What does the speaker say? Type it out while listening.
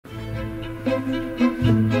Hello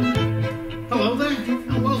there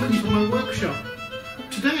and welcome to my workshop.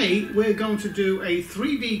 Today we're going to do a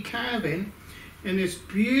 3D carving in this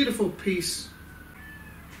beautiful piece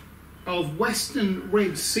of Western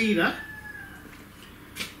red cedar.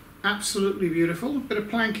 Absolutely beautiful. A bit of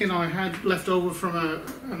planking I had left over from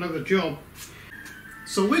another job.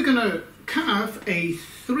 So we're going to carve a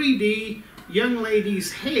 3D young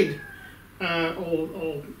lady's head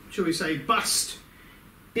or shall we say bust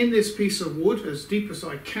in this piece of wood as deep as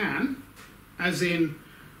I can, as in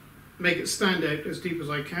make it stand out as deep as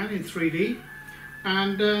I can in 3D.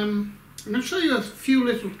 And I'm going to show you a few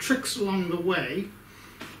little tricks along the way.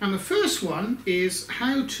 And the first one is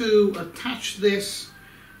how to attach this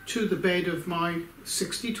to the bed of my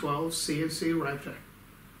 6012 CNC router.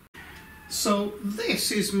 So this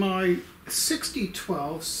is my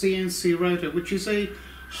 6012 CNC router, which is a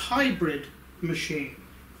hybrid machine.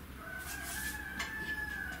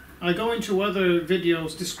 I go into other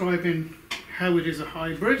videos describing how it is a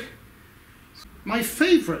hybrid. My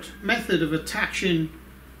favourite method of attaching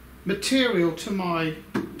material to my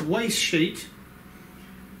waste sheet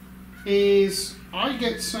is I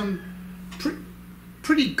get some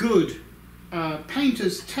pretty good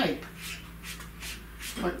painter's tape.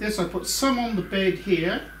 Like this, I put some on the bed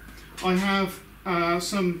here. I have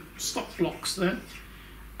some stop blocks there,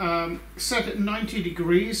 set at 90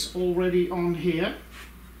 degrees already on here.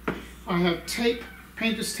 I have tape,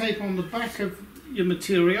 painter's tape on the back of your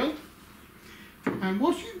material, and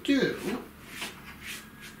what you do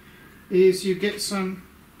is you get some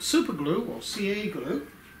super glue or CA glue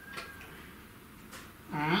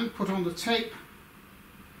and put on the tape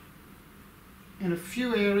in a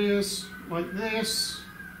few areas like this.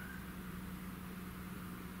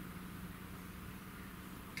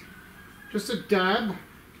 Just a dab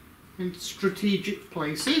in strategic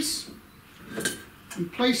places, and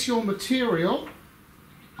place your material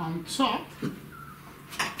on top.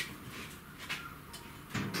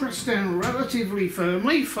 Press down relatively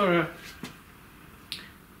firmly for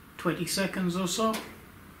 20 seconds or so.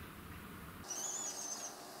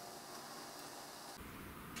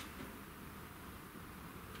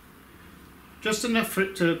 Just enough for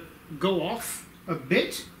it to go off a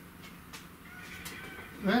bit.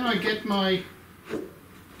 Then I get my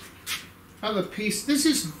other piece. This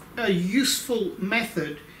is a useful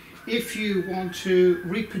method if you want to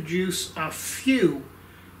reproduce a few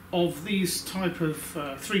of these type of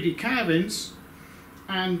 3D carvings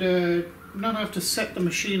and not have to set the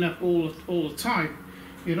machine up all the time.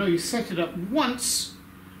 You know, you set it up once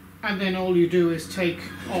and then all you do is take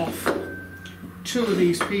off two of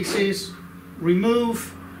these pieces,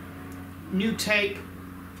 remove, new tape,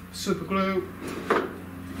 super glue,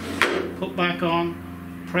 put back on,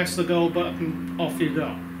 press the go button, off you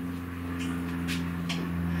go.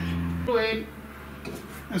 Go in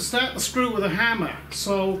and start the screw with a hammer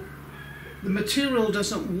so the material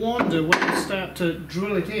doesn't wander when you start to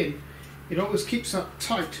drill it in. It always keeps up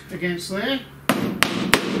tight against there.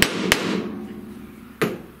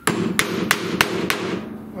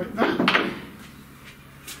 Like that.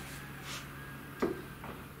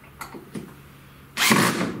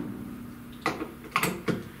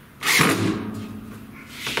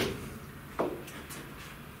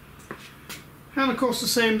 And of course the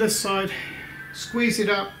same this side. Squeeze it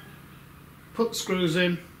up, put the screws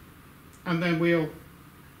in, and then we'll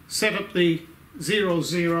set up the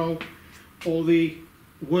 0, or the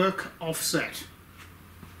work offset.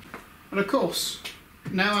 And of course,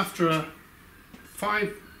 now after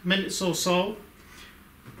 5 minutes or so,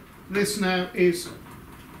 this now is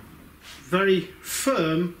very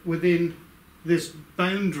firm within this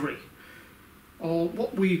boundary, or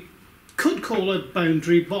what we could call a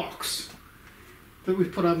boundary box that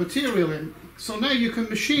we've put our material in. So now you can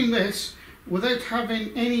machine this without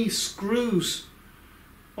having any screws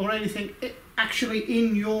or anything actually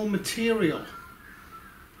in your material.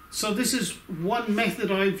 So this is one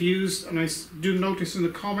method I've used, and I do notice in the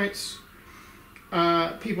comments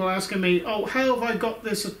people asking me, oh, how have I got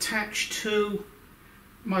this attached to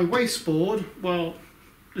my wasteboard? Well,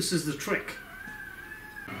 this is the trick.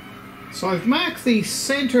 So I've marked the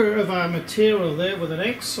center of our material there with an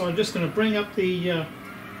X, so I'm just going to bring up the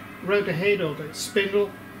router head or the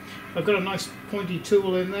spindle. I've got a nice pointy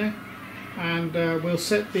tool in there, and we'll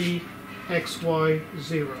set the XY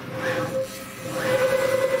 0.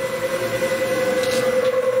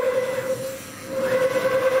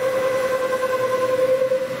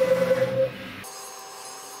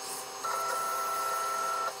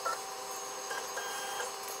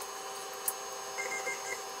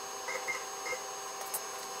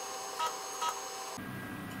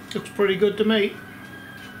 Looks pretty good to me.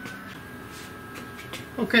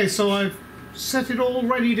 Okay, so I've set it all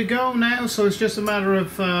ready to go now, so it's just a matter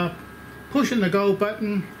of pushing the go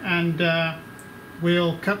button and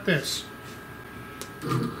we'll cut this.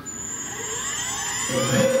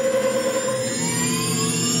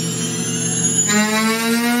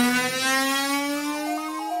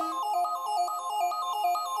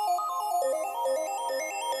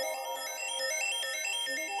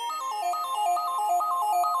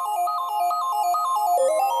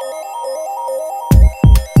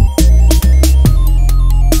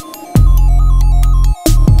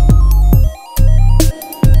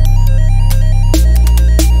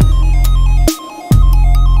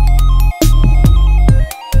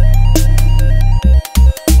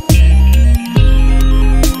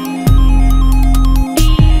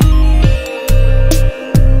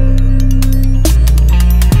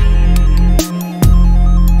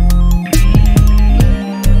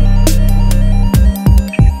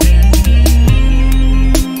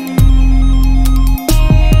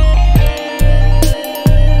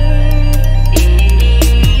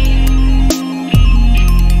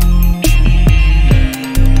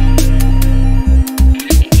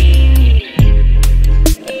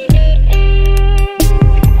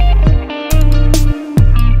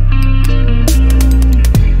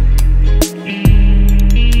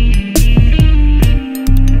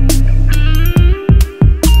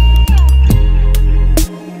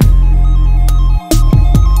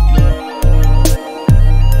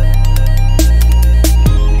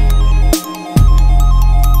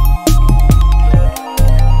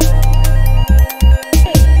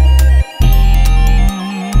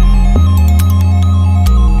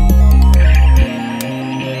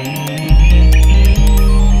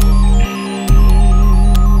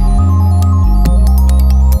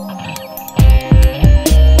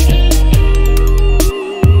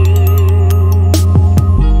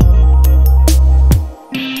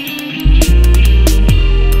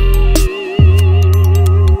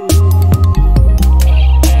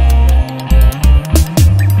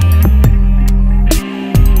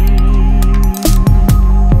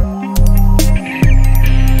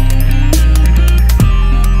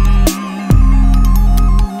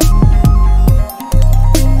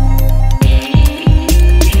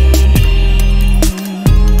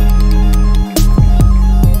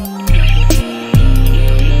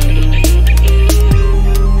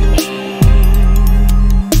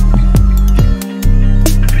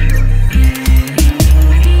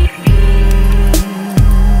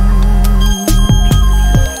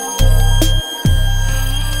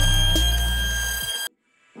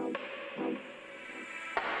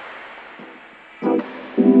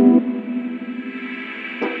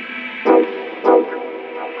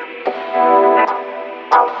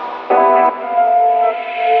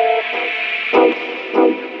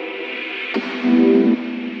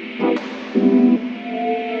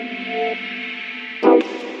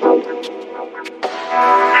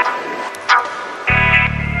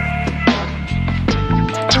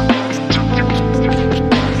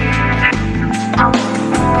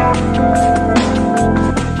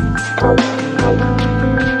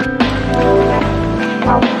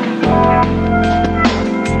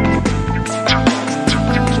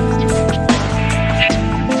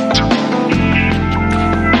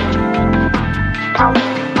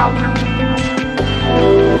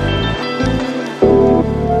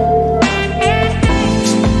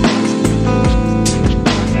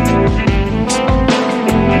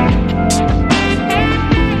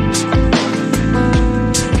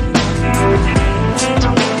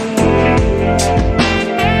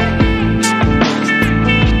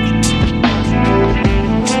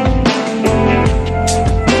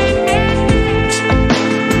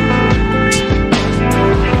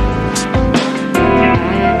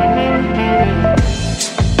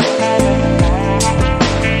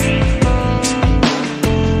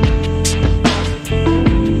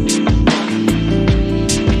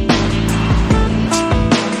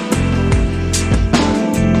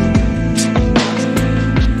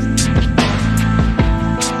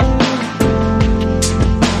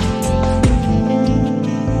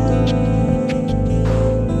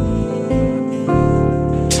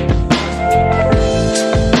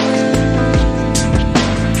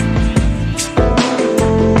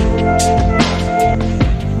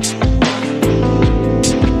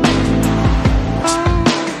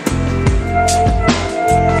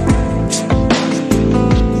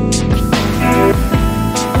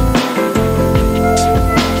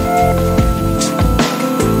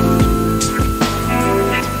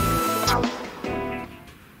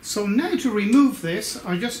 So now to remove this,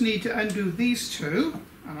 I just need to undo these two,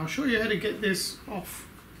 and I'll show you how to get this off.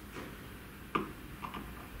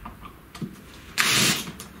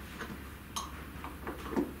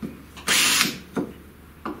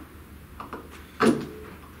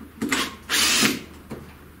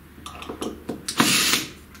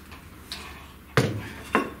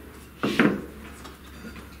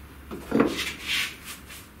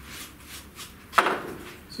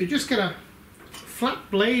 So you just get a flat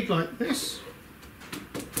blade like this.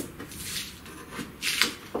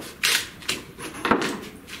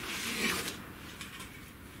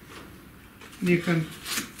 You can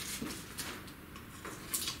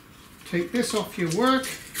take this off your work.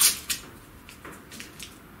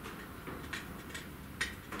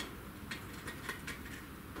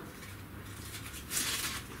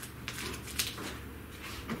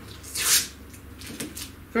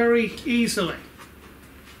 Very easily.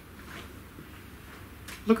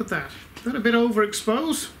 Look at that. Is that a bit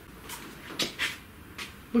overexposed?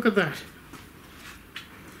 Look at that.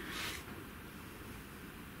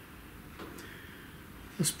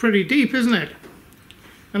 That's pretty deep, isn't it?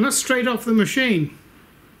 And that's straight off the machine.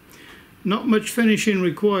 Not much finishing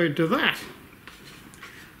required to that.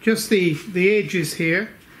 Just the edges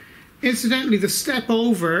here. Incidentally, the step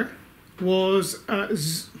over was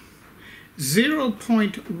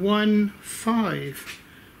 0.15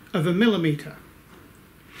 of a millimeter.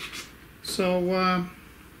 So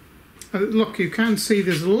look, you can see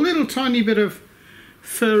there's a little tiny bit of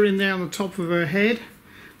fur in there on the top of her head.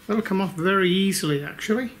 That'll come off very easily,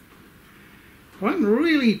 actually. I'm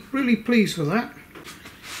really pleased with that.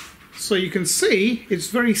 So you can see it's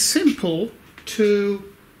very simple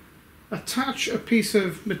to attach a piece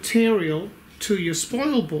of material to your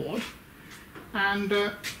spoil board and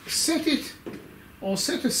set it, or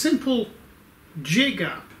set a simple jig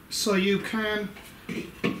up so you can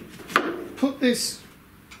put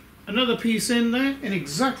another piece in there in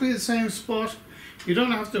exactly the same spot. You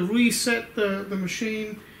don't have to reset the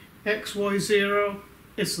machine XY0,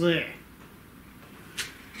 it's there.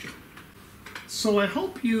 So I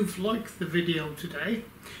hope you've liked the video today.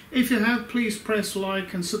 If you have, please press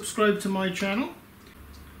like and subscribe to my channel.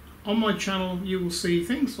 On my channel you will see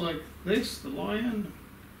things like this, the lion,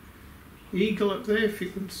 the eagle up there, if you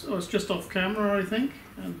can, oh, it's just off camera I think,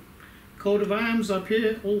 and coat of arms up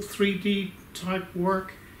here, all 3D type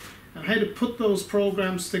work, and how to put those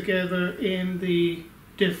programs together in the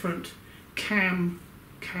different CAD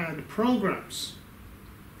programs.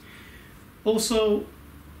 Also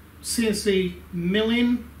CNC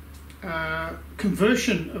milling,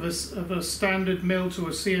 conversion of a standard mill to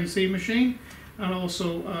a CNC machine, and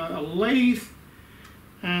also a lathe,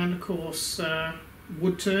 and of course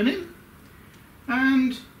wood turning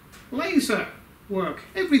and laser work,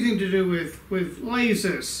 everything to do with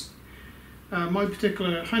lasers. My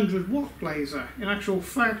particular 100-watt laser. In actual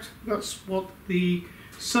fact, that's what the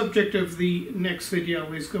subject of the next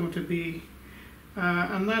video is going to be,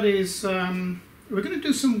 and that is we're going to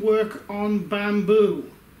do some work on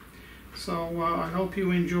bamboo. So I hope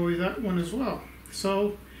you enjoy that one as well.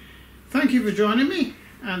 So thank you for joining me,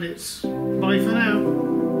 and it's bye for now.